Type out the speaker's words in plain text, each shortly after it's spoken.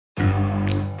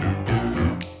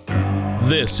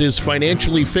This is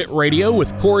Financially Fit Radio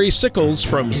with Corey Sickles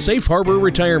from Safe Harbor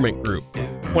Retirement Group.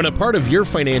 When a part of your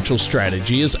financial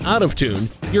strategy is out of tune,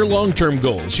 your long-term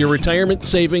goals, your retirement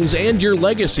savings, and your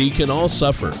legacy can all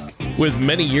suffer. With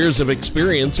many years of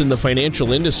experience in the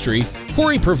financial industry,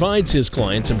 Corey provides his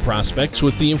clients and prospects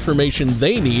with the information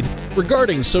they need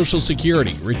regarding Social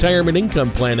Security, retirement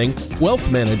income planning, wealth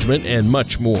management, and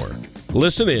much more.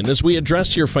 Listen in as we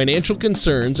address your financial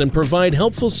concerns and provide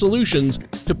helpful solutions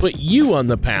to put you on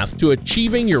the path to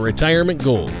achieving your retirement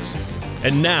goals.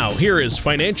 And now, here is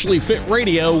Financially Fit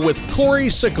Radio with Corey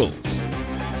Sickles.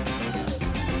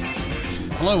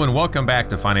 Hello and welcome back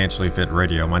to Financially Fit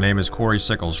Radio. My name is Corey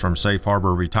Sickles from Safe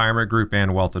Harbor Retirement Group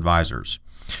and Wealth Advisors.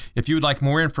 If you would like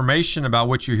more information about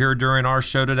what you hear during our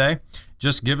show today,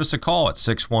 just give us a call at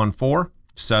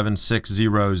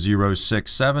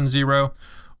 614-760-0670,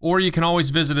 or you can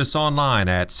always visit us online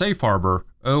at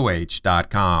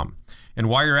safeharboroh.com. And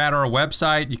while you're at our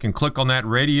website, you can click on that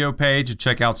radio page to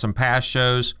check out some past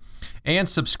shows and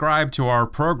subscribe to our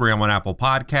program on Apple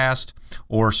Podcast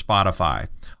or Spotify.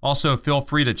 Also, feel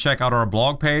free to check out our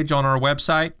blog page on our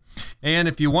website. And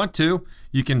if you want to,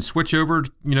 you can switch over, to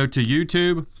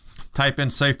YouTube, type in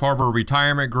Safe Harbor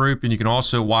Retirement Group, and you can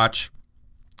also watch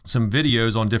some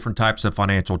videos on different types of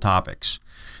financial topics.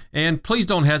 And please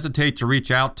don't hesitate to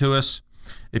reach out to us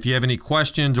if you have any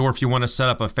questions or if you want to set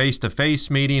up a face-to-face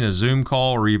meeting, a Zoom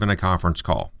call, or even a conference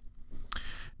call.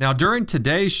 Now, during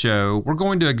today's show, we're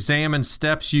going to examine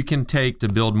steps you can take to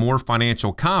build more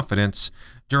financial confidence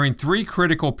during three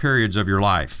critical periods of your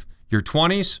life: your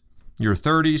 20s, your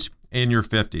 30s, and your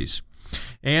 50s.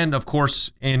 And of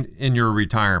course, in your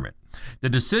retirement. The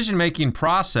decision-making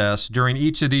process during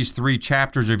each of these three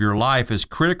chapters of your life is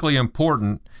critically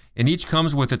important, and each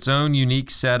comes with its own unique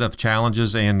set of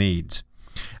challenges and needs.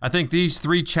 I think these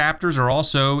three chapters are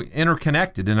also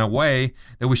interconnected in a way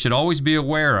that we should always be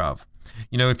aware of.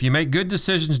 If you make good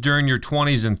decisions during your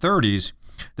 20s and 30s,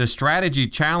 the strategy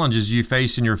challenges you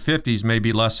face in your 50s may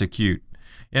be less acute.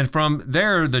 And from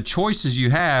there, the choices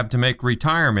you have to make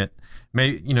retirement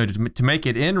to make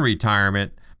it in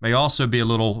retirement may also be a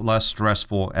little less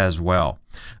stressful as well.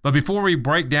 But before we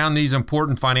break down these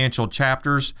important financial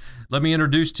chapters, let me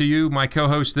introduce to you my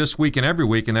co-host this week and every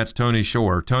week, and that's Tony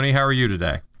Shore. Tony, how are you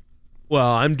today?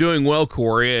 Well, I'm doing well,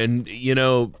 Corey, and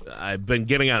I've been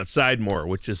getting outside more,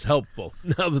 which is helpful.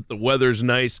 Now that the weather's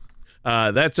nice,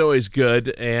 that's always good,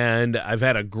 and I've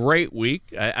had a great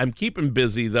week. I'm keeping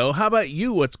busy, though. How about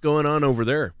you? What's going on over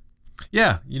there?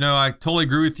 Yeah, I totally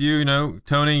agree with you,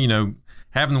 Tony.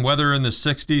 Having the weather in the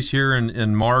 60s here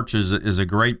in March is a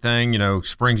great thing.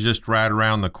 Spring's just right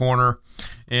around the corner.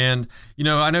 And,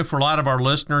 I know for a lot of our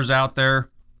listeners out there,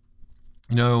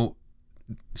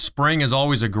 spring is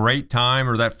always a great time,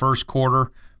 or that first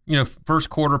quarter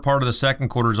part of the second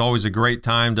quarter is always a great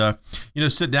time to,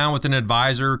 sit down with an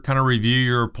advisor, kind of review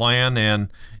your plan. And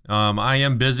I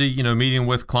am busy, meeting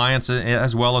with clients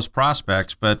as well as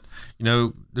prospects. But,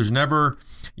 there's never,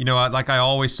 like I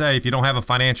always say, if you don't have a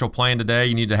financial plan today,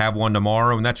 you need to have one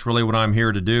tomorrow. And that's really what I'm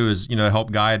here to do is,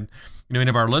 help guide, any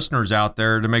of our listeners out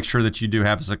there to make sure that you do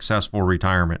have a successful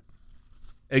retirement.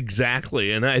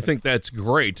 Exactly. And I think that's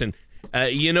great. And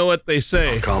you know what they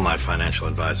say? I'll call my financial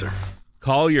advisor.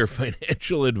 Call your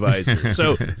financial advisor.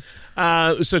 So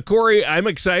Corey, I'm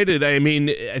excited. I mean,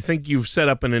 I think you've set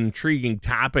up an intriguing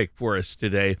topic for us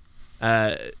today.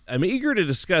 I'm eager to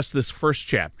discuss this first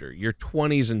chapter. Your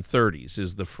 20s and 30s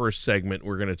is the first segment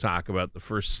we're going to talk about, the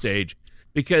first stage,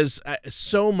 because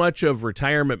so much of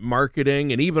retirement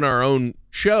marketing and even our own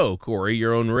show, Corey,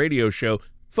 your own radio show,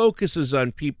 focuses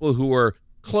on people who are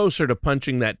closer to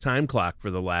punching that time clock for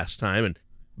the last time.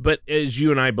 But as you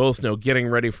and I both know, getting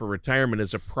ready for retirement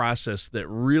is a process that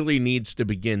really needs to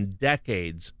begin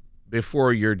decades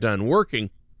before you're done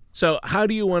working. So how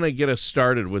do you want to get us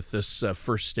started with this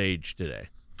first stage today?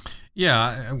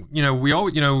 Yeah, we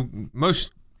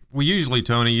usually,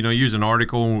 Tony, use an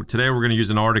article. Today we're going to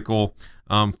use an article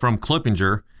from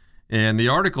Clippinger, and the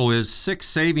article is 6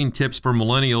 saving tips for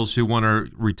millennials who want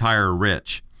to retire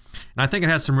rich. And I think it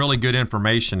has some really good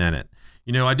information in it.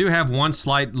 I do have one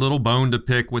slight little bone to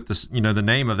pick with the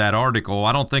name of that article.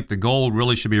 I don't think the goal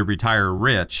really should be to retire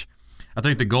rich. I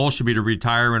think the goal should be to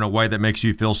retire in a way that makes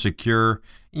you feel secure,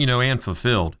 and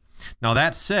fulfilled. Now,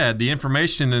 that said, the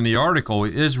information in the article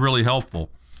is really helpful.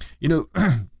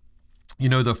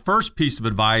 The first piece of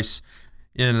advice,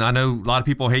 and I know a lot of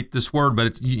people hate this word,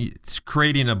 but it's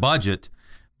creating a budget.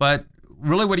 But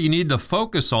really what you need to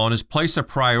focus on is place a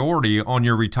priority on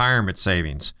your retirement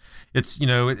savings.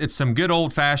 It's some good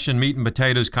old-fashioned meat and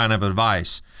potatoes kind of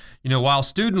advice. While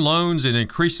student loans and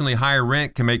increasingly higher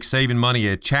rent can make saving money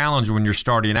a challenge when you're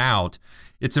starting out,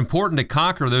 it's important to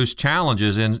conquer those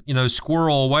challenges and,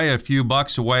 squirrel away a few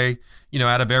bucks away,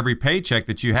 out of every paycheck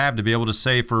that you have to be able to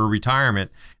save for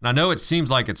retirement. And I know it seems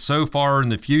like it's so far in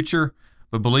the future,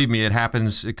 but believe me,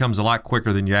 it comes a lot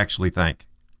quicker than you actually think.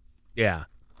 Yeah.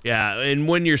 Yeah. And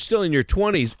when you're still in your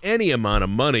 20s, any amount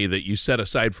of money that you set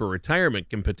aside for retirement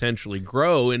can potentially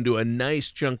grow into a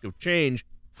nice chunk of change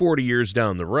 40 years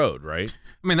down the road, right?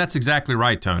 I mean, that's exactly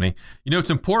right, Tony. It's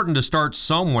important to start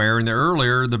somewhere, and the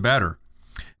earlier, the better.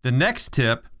 The next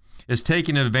tip is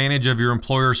taking advantage of your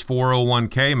employer's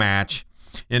 401k match.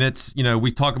 And it's,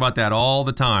 we talk about that all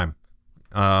the time.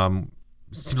 It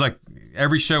seems like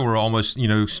every show we're almost,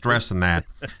 stressing that.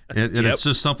 It's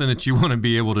just something that you want to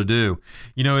be able to do.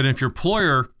 And if your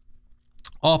employer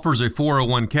offers a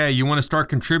 401k, you want to start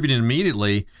contributing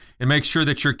immediately and make sure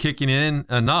that you're kicking in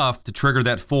enough to trigger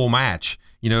that full match.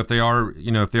 If they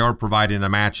are providing a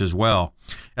match as well.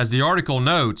 As the article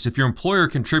notes, if your employer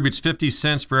contributes 50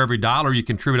 cents for every dollar you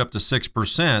contribute up to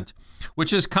 6%,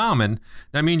 which is common,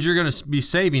 that means you're going to be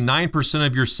saving 9%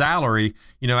 of your salary,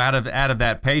 out of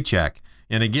that paycheck.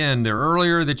 And again, the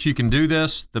earlier that you can do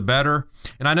this, the better.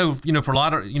 And I know, for a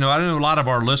lot of, I know a lot of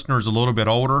our listeners a little bit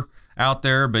older out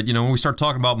there, but when we start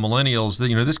talking about millennials,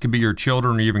 this could be your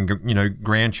children or even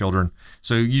grandchildren.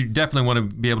 So you definitely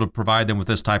want to be able to provide them with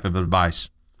this type of advice.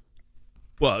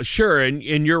 Well, sure, and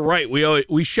you're right.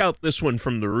 We shout this one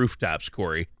from the rooftops,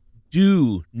 Corey.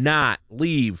 Do not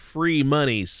leave free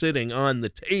money sitting on the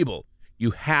table.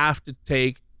 You have to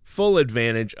take full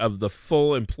advantage of the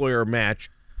full employer match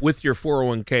with your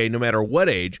 401k, no matter what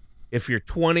age. If you're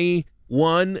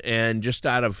 21 and just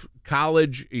out of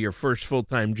college, your first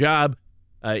full-time job,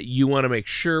 you want to make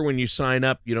sure when you sign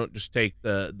up, you don't just take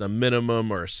the minimum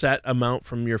or set amount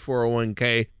from your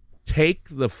 401k. Take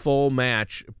the full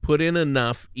match, put in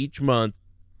enough each month,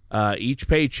 each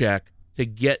paycheck to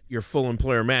get your full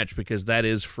employer match, because that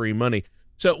is free money.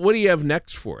 So what do you have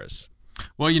next for us?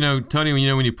 Well, Tony,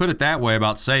 when you put it that way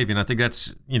about saving, I think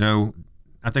that's,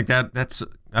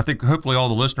 I think hopefully all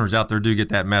the listeners out there do get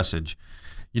that message.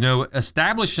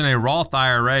 Establishing a Roth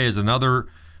IRA is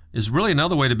really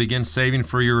another way to begin saving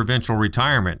for your eventual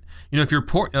retirement. If your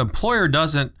employer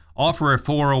doesn't offer a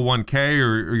 401k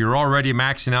or you're already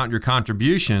maxing out your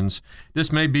contributions,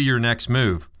 this may be your next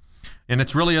move. And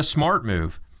it's really a smart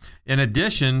move. In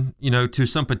addition, to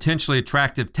some potentially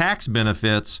attractive tax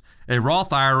benefits, a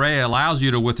Roth IRA allows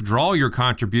you to withdraw your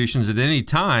contributions at any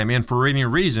time and for any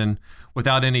reason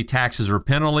without any taxes or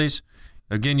penalties.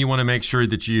 Again, you want to make sure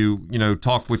that you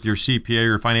talk with your CPA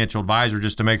or financial advisor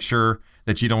just to make sure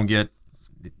that you don't get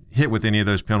hit with any of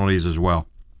those penalties as well.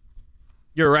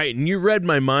 You're right, and you read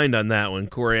my mind on that one,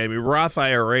 Corey. I mean, Roth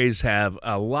IRAs have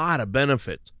a lot of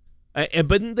benefits,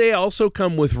 but they also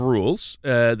come with rules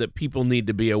that people need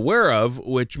to be aware of,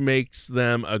 which makes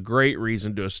them a great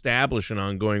reason to establish an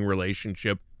ongoing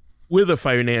relationship with a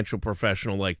financial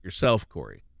professional like yourself,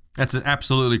 Corey. That's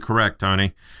absolutely correct,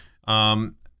 Tony.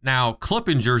 Now,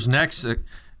 Clippinger's next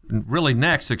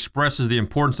expresses the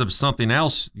importance of something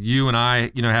else you and I,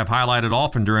 have highlighted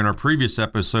often during our previous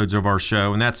episodes of our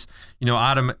show, and that's,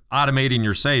 automating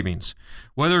your savings.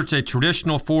 Whether it's a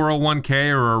traditional 401k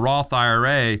or a Roth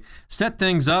IRA, set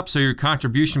things up so your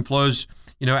contribution flows,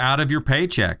 out of your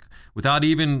paycheck without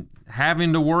even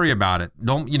having to worry about it.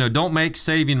 Don't make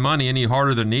saving money any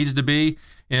harder than it needs to be.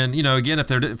 And, again, if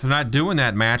they're not doing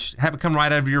that match, have it come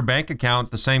right out of your bank account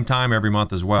at the same time every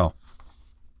month as well.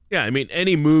 Yeah, I mean,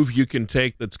 any move you can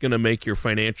take that's going to make your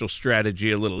financial strategy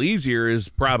a little easier is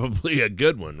probably a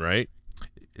good one, right?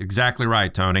 Exactly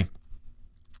right, Tony.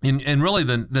 And really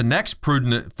the next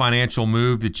prudent financial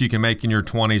move that you can make in your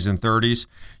 20s and 30s,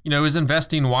 is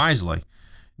investing wisely.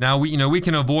 Now, we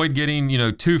can avoid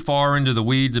getting, too far into the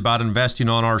weeds about investing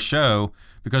on our show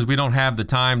because we don't have the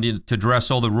time to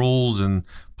address all the rules and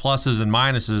pluses and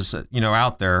minuses,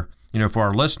 out there, for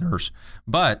our listeners.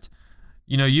 But,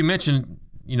 you mentioned,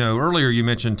 earlier you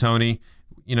mentioned, Tony,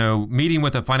 meeting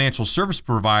with a financial service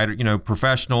provider,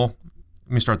 professional.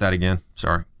 Let me start that again.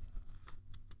 Sorry.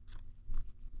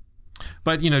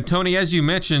 But, Tony, as you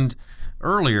mentioned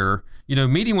earlier,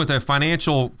 meeting with a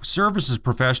financial services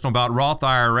professional about Roth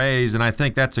IRAs, and I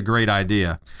think that's a great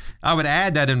idea. I would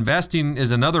add that investing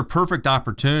is another perfect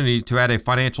opportunity to add a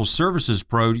financial services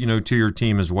pro, to your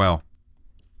team as well.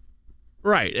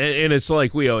 Right, and it's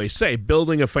like we always say,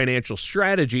 building a financial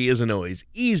strategy isn't always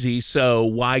easy, so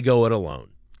why go it alone?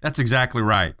 That's exactly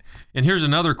right. And here's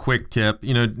another quick tip,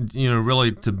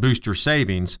 really to boost your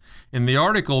savings. And the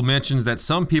article mentions that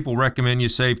some people recommend you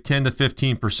save 10 to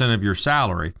 15% of your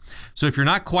salary. So if you're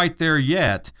not quite there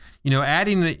yet,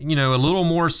 adding, a little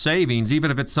more savings,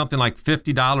 even if it's something like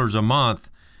 $50 a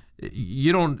month,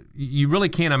 you really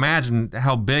can't imagine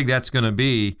how big that's going to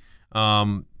be,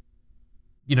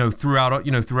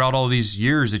 throughout all these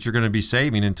years that you're going to be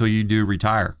saving until you do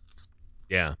retire.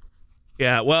 Yeah.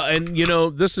 Yeah, well, and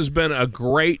this has been a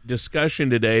great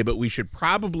discussion today, but we should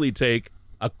probably take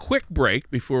a quick break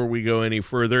before we go any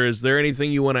further. Is there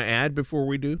anything you want to add before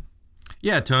we do?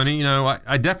 Yeah, Tony,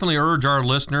 I definitely urge our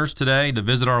listeners today to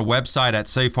visit our website at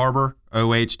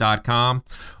safeharboroh.com,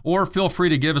 or feel free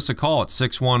to give us a call at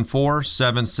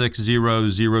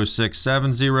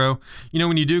 614-760-0670.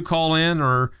 When you do call in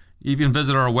or even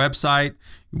visit our website,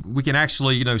 we can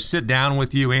actually, sit down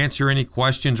with you, answer any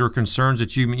questions or concerns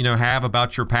that you have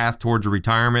about your path towards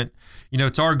retirement.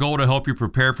 It's our goal to help you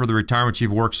prepare for the retirement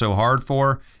you've worked so hard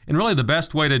for. And really the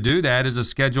best way to do that is to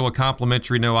schedule a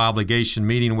complimentary, no obligation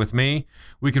meeting with me.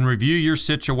 We can review your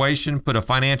situation, put a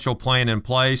financial plan in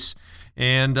place.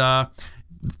 And,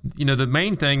 the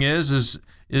main thing is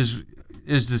to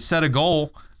set a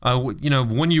goal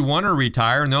when you want to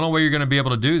retire, and the only way you're going to be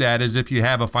able to do that is if you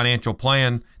have a financial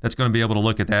plan that's going to be able to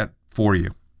look at that for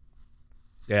you.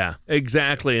 Yeah,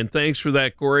 exactly. And thanks for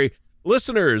that, Corey.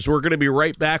 Listeners, we're going to be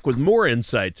right back with more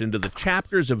insights into the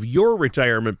chapters of your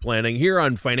retirement planning here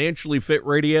on Financially Fit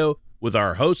Radio with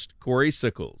our host, Corey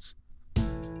Sickles.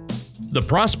 The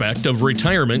prospect of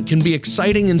retirement can be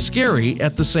exciting and scary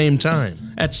at the same time.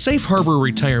 At Safe Harbor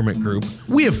Retirement Group,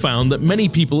 we have found that many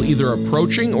people either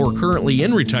approaching or currently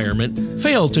in retirement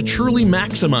fail to truly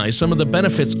maximize some of the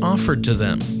benefits offered to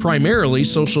them, primarily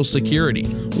Social Security.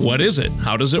 What is it?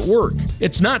 How does it work?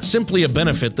 It's not simply a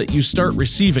benefit that you start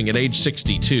receiving at age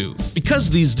 62. Because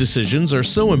these decisions are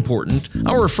so important,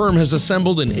 our firm has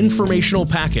assembled an informational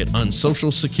packet on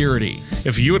Social Security.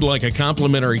 If you would like a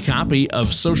complimentary copy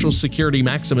of Social Security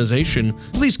Maximization,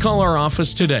 please call our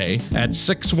office today at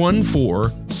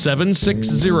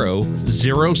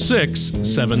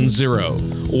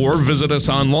 614-760-0670 or visit us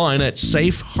online at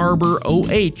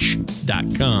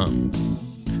safeharboroh.com.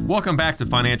 Welcome back to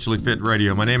Financially Fit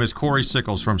Radio. My name is Corey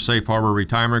Sickles from Safe Harbor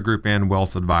Retirement Group and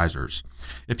Wealth Advisors.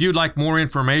 If you'd like more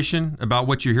information about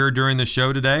what you hear during the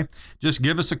show today, just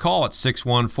give us a call at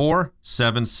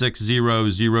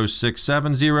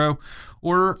 614-760-0670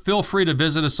 or feel free to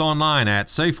visit us online at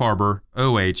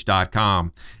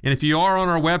safeharboroh.com. And if you are on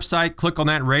our website, click on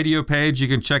that radio page. You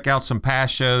can check out some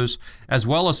past shows as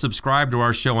well as subscribe to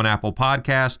our show on Apple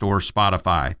Podcast or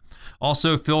Spotify.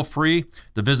 Also, feel free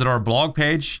to visit our blog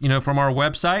page, from our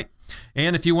website.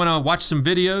 And if you want to watch some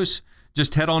videos,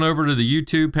 just head on over to the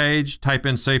YouTube page, type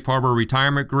in Safe Harbor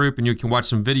Retirement Group, and you can watch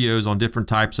some videos on different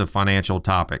types of financial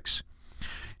topics.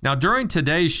 Now, during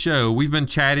today's show, we've been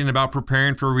chatting about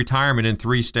preparing for retirement in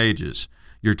 3 stages: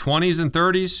 your 20s and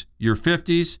 30s, your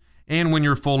 50s, and when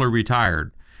you're fully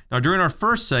retired. Now, during our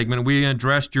first segment, we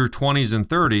addressed your 20s and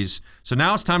 30s, so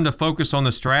now it's time to focus on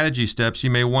the strategy steps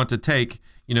you may want to take,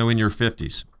 in your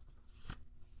 50s.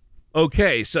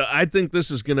 Okay, so I think this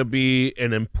is going to be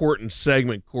an important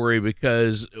segment, Corey,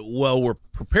 because while we're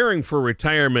preparing for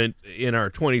retirement in our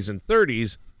 20s and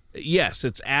 30s, yes,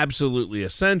 it's absolutely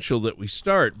essential that we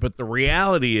start, but the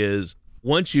reality is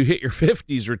once you hit your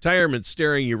 50s, retirement's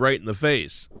staring you right in the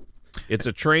face. It's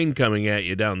a train coming at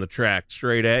you down the track,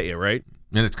 straight at you, right?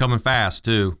 And it's coming fast,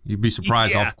 too. You'd be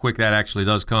surprised how quick that actually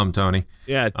does come, Tony.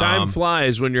 Yeah, time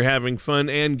flies when you're having fun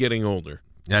and getting older.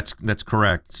 That's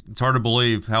correct. It's hard to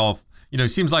believe how, it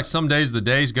seems like some days the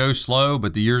days go slow,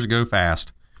 but the years go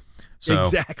fast. So,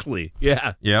 exactly,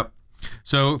 yeah. Yep.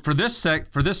 So for this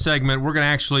segment, we're going to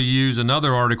actually use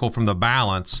another article from The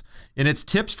Balance, and it's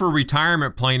tips for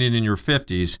retirement planning in your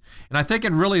 50s. And I think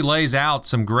it really lays out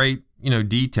some great,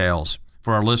 details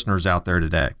for our listeners out there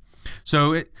today.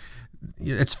 So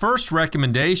its first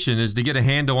recommendation is to get a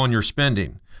handle on your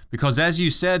spending, because as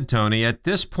you said, Tony, at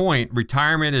this point,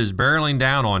 retirement is barreling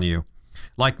down on you.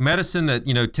 Like medicine that,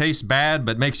 tastes bad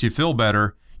but makes you feel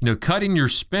better, cutting your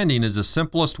spending is the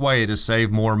simplest way to save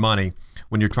more money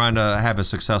when you're trying to have a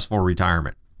successful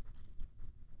retirement.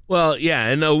 Well, yeah,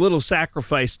 and a little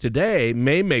sacrifice today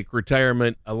may make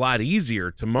retirement a lot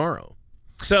easier tomorrow.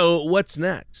 So what's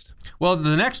next? Well,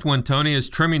 the next one, Tony, is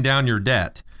trimming down your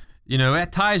debt.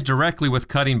 That ties directly with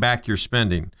cutting back your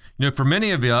spending. For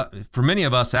many of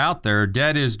us out there,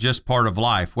 debt is just part of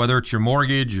life, whether it's your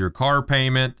mortgage, your car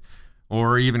payment,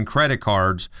 or even credit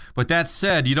cards. But that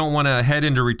said, you don't want to head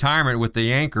into retirement with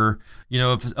the anchor,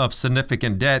 of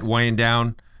significant debt weighing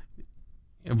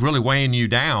you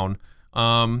down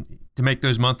to make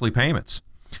those monthly payments.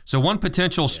 So one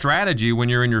potential strategy when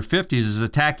you're in your 50s is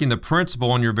attacking the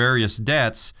principal on your various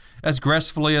debts as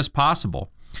aggressively as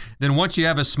possible. Then once you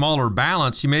have a smaller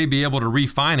balance, you may be able to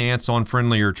refinance on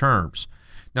friendlier terms.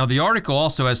 Now, the article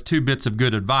also has 2 bits of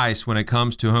good advice when it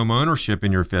comes to home ownership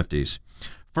in your 50s.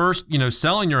 First,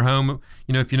 selling your home,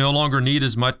 if you no longer need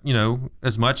as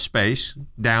much space,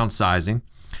 downsizing,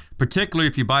 particularly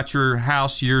if you bought your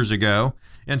house years ago.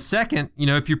 And second,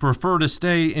 if you prefer to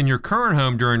stay in your current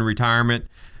home during retirement,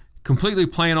 completely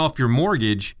paying off your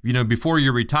mortgage, before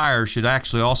you retire should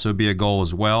actually also be a goal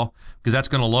as well, because that's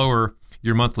going to lower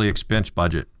your monthly expense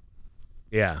budget.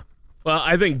 Yeah. Well,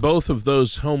 I think both of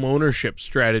those home ownership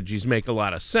strategies make a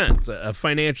lot of sense. A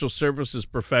financial services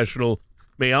professional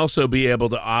may also be able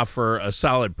to offer a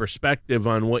solid perspective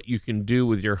on what you can do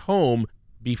with your home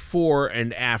before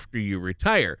and after you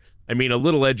retire. I mean, a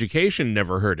little education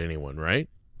never hurt anyone, right?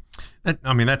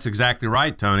 That's exactly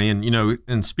right, Tony.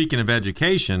 And speaking of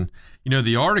education,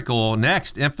 the article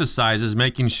next emphasizes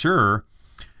making sure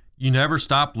you never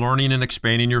stop learning and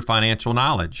expanding your financial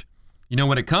knowledge.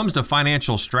 When it comes to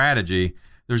financial strategy,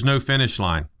 there's no finish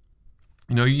line.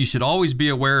 You should always be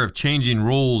aware of changing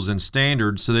rules and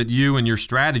standards so that you and your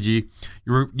strategy,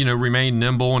 remain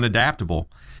nimble and adaptable.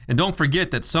 And don't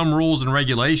forget that some rules and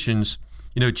regulations,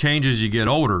 change as you get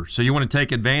older. So you want to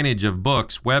take advantage of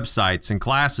books, websites, and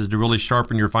classes to really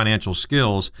sharpen your financial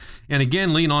skills. And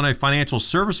again, lean on a financial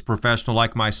service professional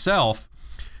like myself,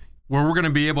 where we're going to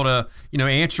be able to,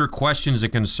 answer questions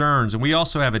and concerns. And we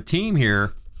also have a team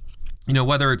here,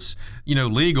 whether it's,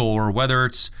 legal or whether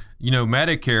it's,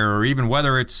 Medicare or even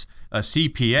whether it's a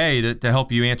CPA to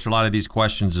help you answer a lot of these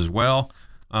questions as well,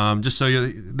 just so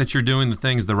that you're doing the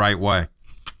things the right way.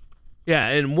 Yeah,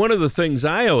 and one of the things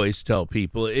I always tell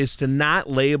people is to not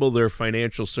label their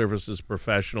financial services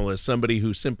professional as somebody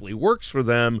who simply works for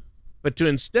them, but to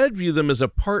instead view them as a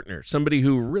partner, somebody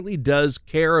who really does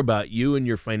care about you and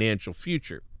your financial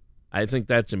future. I think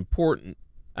that's important.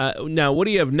 Now, what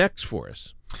do you have next for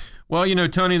us? Well,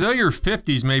 Tony, though your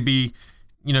 50s may be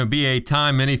a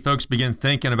time many folks begin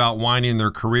thinking about winding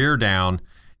their career down,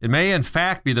 it may in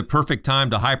fact be the perfect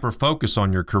time to hyper-focus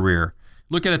on your career.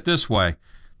 Look at it this way.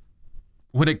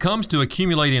 When it comes to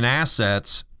accumulating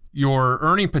assets, your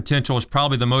earning potential is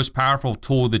probably the most powerful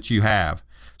tool that you have.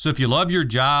 So if you love your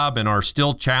job and are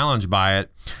still challenged by it,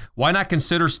 why not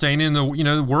consider staying in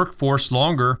the workforce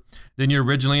longer than you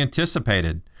originally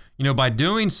anticipated? By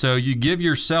doing so, you give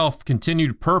yourself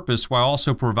continued purpose while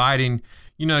also providing,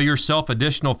 yourself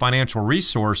additional financial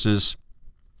resources,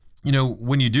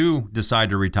 when you do decide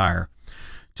to retire.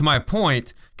 To my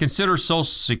point, consider Social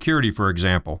Security, for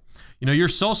example. Your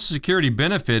Social Security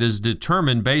benefit is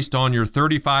determined based on your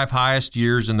 35 highest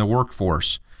years in the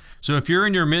workforce. So if you're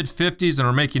in your mid-50s and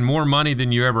are making more money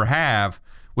than you ever have,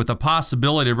 with the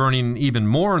possibility of earning even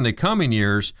more in the coming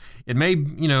years, it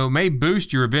may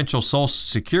boost your eventual Social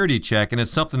Security check, and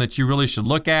it's something that you really should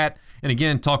look at and,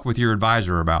 again, talk with your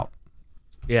advisor about.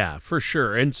 Yeah, for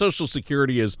sure. And Social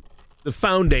Security is the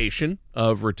foundation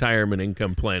of retirement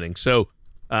income planning. So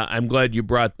I'm glad you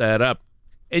brought that up.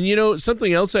 And,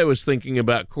 something else I was thinking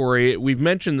about, Corey, we've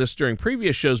mentioned this during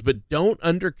previous shows, but don't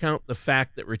undercount the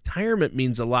fact that retirement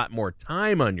means a lot more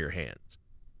time on your hands.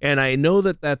 And I know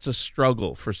that that's a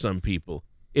struggle for some people.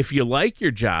 If you like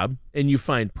your job and you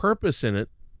find purpose in it,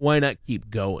 why not keep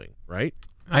going, right?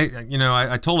 I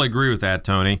totally agree with that,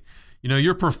 Tony.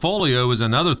 Your portfolio is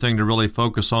another thing to really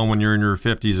focus on when you're in your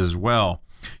 50s as well.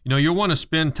 You'll want to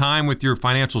spend time with your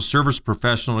financial service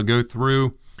professional to go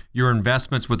through your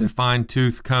investments with a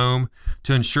fine-tooth comb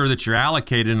to ensure that you're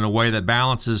allocated in a way that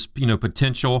balances,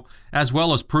 potential as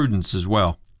well as prudence as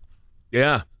well.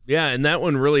 Yeah, and that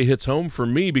one really hits home for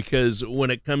me because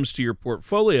when it comes to your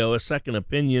portfolio, a second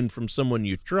opinion from someone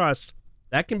you trust,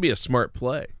 that can be a smart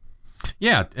play.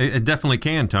 Yeah, it definitely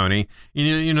can, Tony.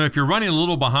 If you're running a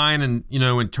little behind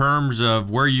in terms of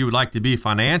where you would like to be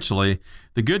financially,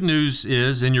 the good news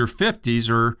is in your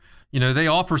 50s they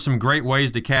offer some great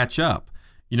ways to catch up.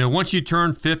 Once you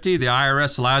turn 50, the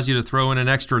IRS allows you to throw in an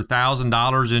extra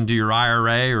 $1,000 into your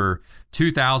IRA or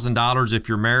 $2,000 if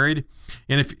you're married.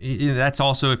 And that's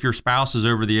also if your spouse is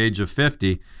over the age of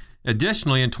 50.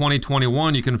 Additionally, in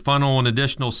 2021, you can funnel an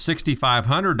additional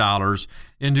 $6,500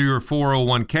 into your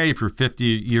 401k if you're 50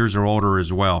 years or older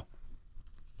as well.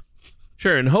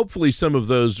 Sure, and hopefully some of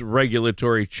those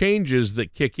regulatory changes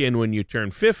that kick in when you turn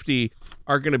 50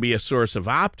 are going to be a source of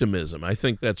optimism. I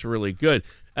think that's really good.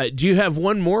 Do you have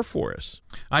one more for us?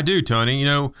 I do, Tony. You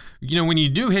know, when you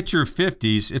do hit your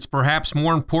 50s, it's perhaps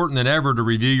more important than ever to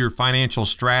review your financial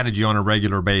strategy on a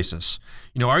regular basis.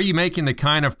 You know, are you making the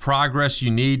kind of progress you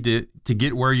need to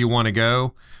get where you want to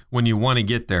go when you want to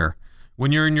get there?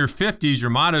 When you're in your 50s,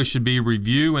 your motto should be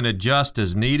review and adjust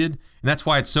as needed. And that's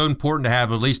why it's so important to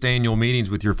have at least annual meetings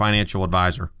with your financial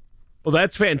advisor. Well,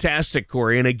 that's fantastic,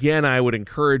 Corey. And again, I would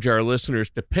encourage our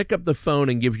listeners to pick up the phone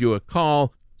and give you a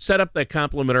call, set up that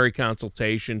complimentary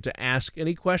consultation to ask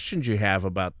any questions you have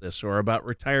about this or about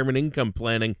retirement income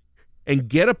planning, and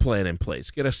get a plan in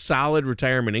place. Get a solid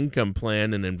retirement income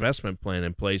plan and investment plan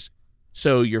in place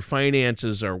so your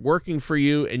finances are working for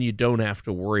you and you don't have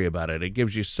to worry about it. It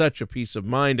gives you such a peace of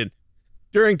mind. And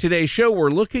during today's show, we're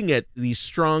looking at these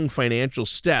strong financial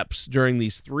steps during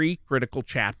these 3 critical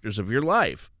chapters of your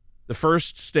life. The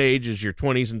first stage is your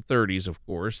 20s and 30s, of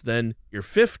course, then your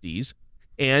 50s,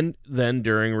 and then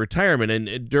during retirement.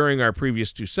 And during our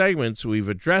previous 2 segments, we've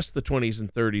addressed the 20s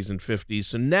and 30s and 50s.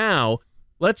 So now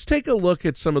let's take a look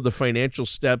at some of the financial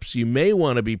steps you may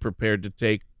want to be prepared to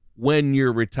take when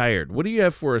you're retired. What do you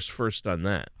have for us first on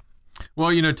that?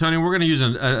 Well, you know, Tony, we're going to use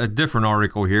a different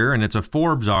article here, and it's a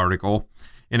Forbes article,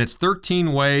 and it's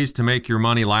 13 ways to make your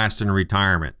money last in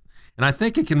retirement. And I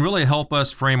think it can really help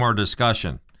us frame our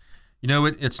discussion. You know,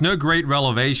 it's no great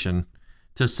revelation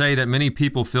to say that many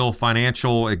people feel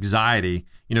financial anxiety,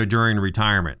 you know, during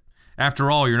retirement.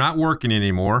 After all, you're not working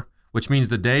anymore, which means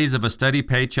the days of a steady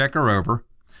paycheck are over.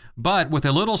 But with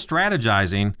a little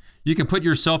strategizing, you can put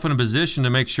yourself in a position to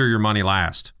make sure your money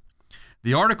lasts.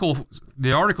 The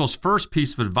article's first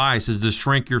piece of advice is to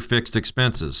shrink your fixed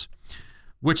expenses,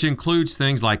 which includes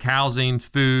things like housing,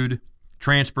 food,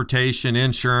 transportation,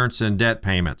 insurance, and debt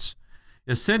payments.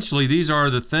 Essentially, these are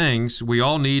the things we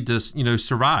all need to, you know,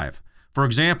 survive. For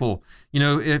example, you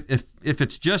know, if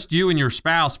it's just you and your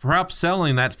spouse, perhaps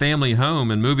selling that family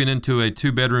home and moving into a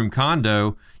 2-bedroom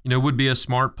condo, you know, would be a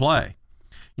smart play.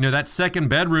 You know, that second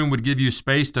bedroom would give you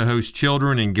space to host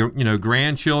children and, you know,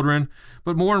 grandchildren.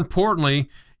 But more importantly,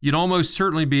 you'd almost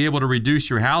certainly be able to reduce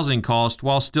your housing cost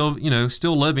while still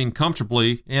living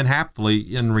comfortably and happily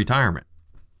in retirement.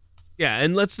 Yeah,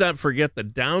 and let's not forget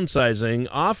that downsizing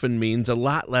often means a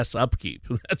lot less upkeep.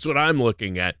 That's what I'm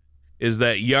looking at, is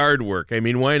that yard work. I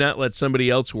mean, why not let somebody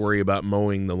else worry about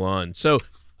mowing the lawn? So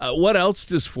what else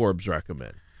does Forbes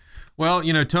recommend? Well,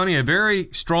 you know, Tony, a very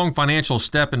strong financial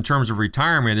step in terms of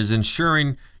retirement is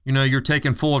ensuring, you know, you're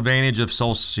taking full advantage of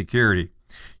Social Security.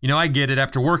 You know, I get it.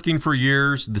 After working for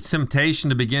years, the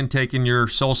temptation to begin taking your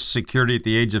Social Security at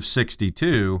the age of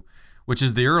 62, which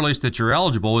is the earliest that you're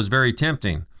eligible, is very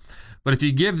tempting. But if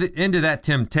you give into that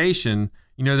temptation,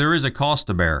 you know, there is a cost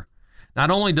to bear. Not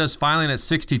only does filing at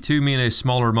 62 mean a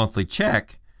smaller monthly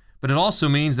check, but it also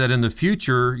means that in the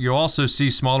future, you'll also see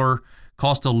smaller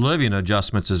cost of living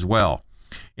adjustments as well.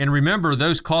 And remember,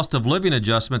 those cost of living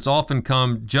adjustments often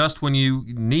come just when you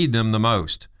need them the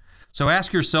most. So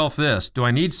ask yourself this: do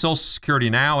I need Social Security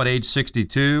now at age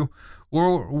 62?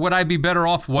 Or would I be better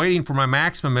off waiting for my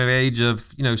maximum age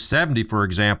of, you know, 70, for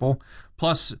example,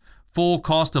 plus full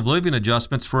cost of living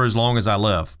adjustments for as long as I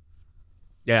live?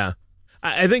 Yeah.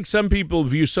 I think some people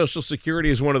view Social Security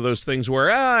as one of those things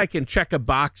where I can check a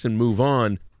box and move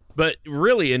on. But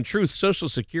really, in truth, Social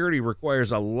Security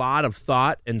requires a lot of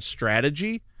thought and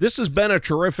strategy. This has been a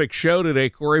terrific show today,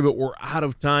 Corey, but we're out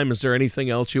of time. Is there anything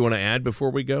else you want to add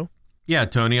before we go? Yeah,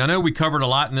 Tony, I know we covered a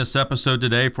lot in this episode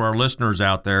today for our listeners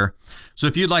out there. So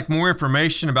if you'd like more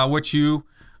information about what you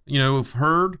have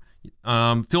heard,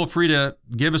 feel free to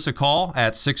give us a call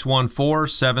at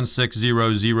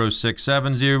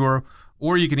 614-760-0670,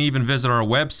 or you can even visit our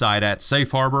website at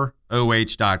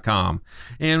safeharboroh.com.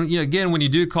 And again, when you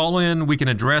do call in, we can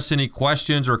address any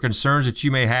questions or concerns that you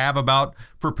may have about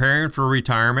preparing for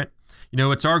retirement. You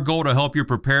know, it's our goal to help you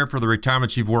prepare for the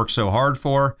retirement you've worked so hard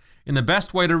for. And the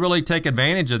best way to really take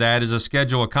advantage of that is to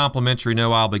schedule a complimentary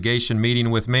no-obligation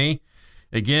meeting with me.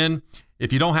 Again,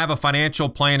 if you don't have a financial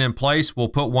plan in place, we'll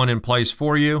put one in place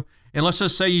for you. And let's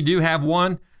just say you do have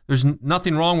one. There's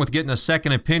nothing wrong with getting a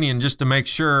second opinion just to make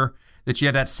sure that you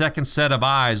have that second set of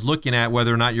eyes looking at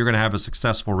whether or not you're going to have a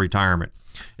successful retirement.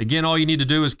 Again, all you need to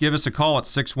do is give us a call at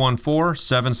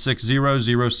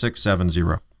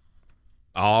 614-760-0670.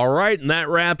 All right, and that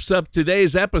wraps up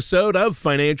today's episode of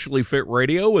Financially Fit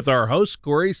Radio with our host,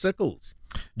 Corey Sickles.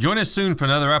 Join us soon for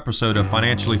another episode of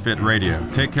Financially Fit Radio.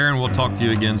 Take care, and we'll talk to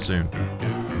you again soon.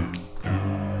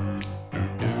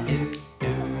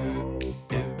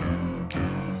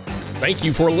 Thank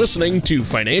you for listening to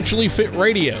Financially Fit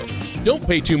Radio. Don't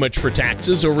pay too much for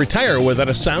taxes or retire without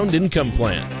a sound income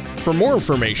plan. For more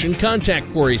information,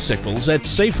 contact Corey Sickles at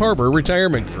Safe Harbor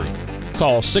Retirement Group.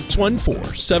 Call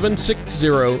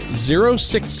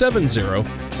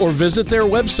 614-760-0670 or visit their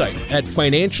website at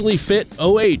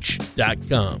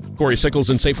financiallyfitoh.com. Corey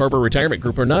Sickles and Safe Harbor Retirement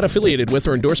Group are not affiliated with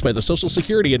or endorsed by the Social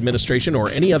Security Administration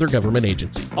or any other government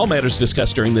agency. All matters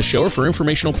discussed during this show are for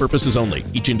informational purposes only.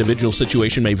 Each individual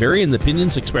situation may vary, and the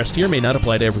opinions expressed here may not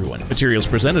apply to everyone. Materials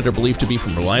presented are believed to be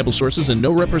from reliable sources, and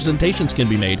no representations can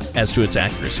be made as to its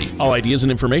accuracy. All ideas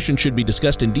and information should be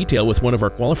discussed in detail with one of our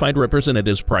qualified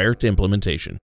representatives prior to implementation.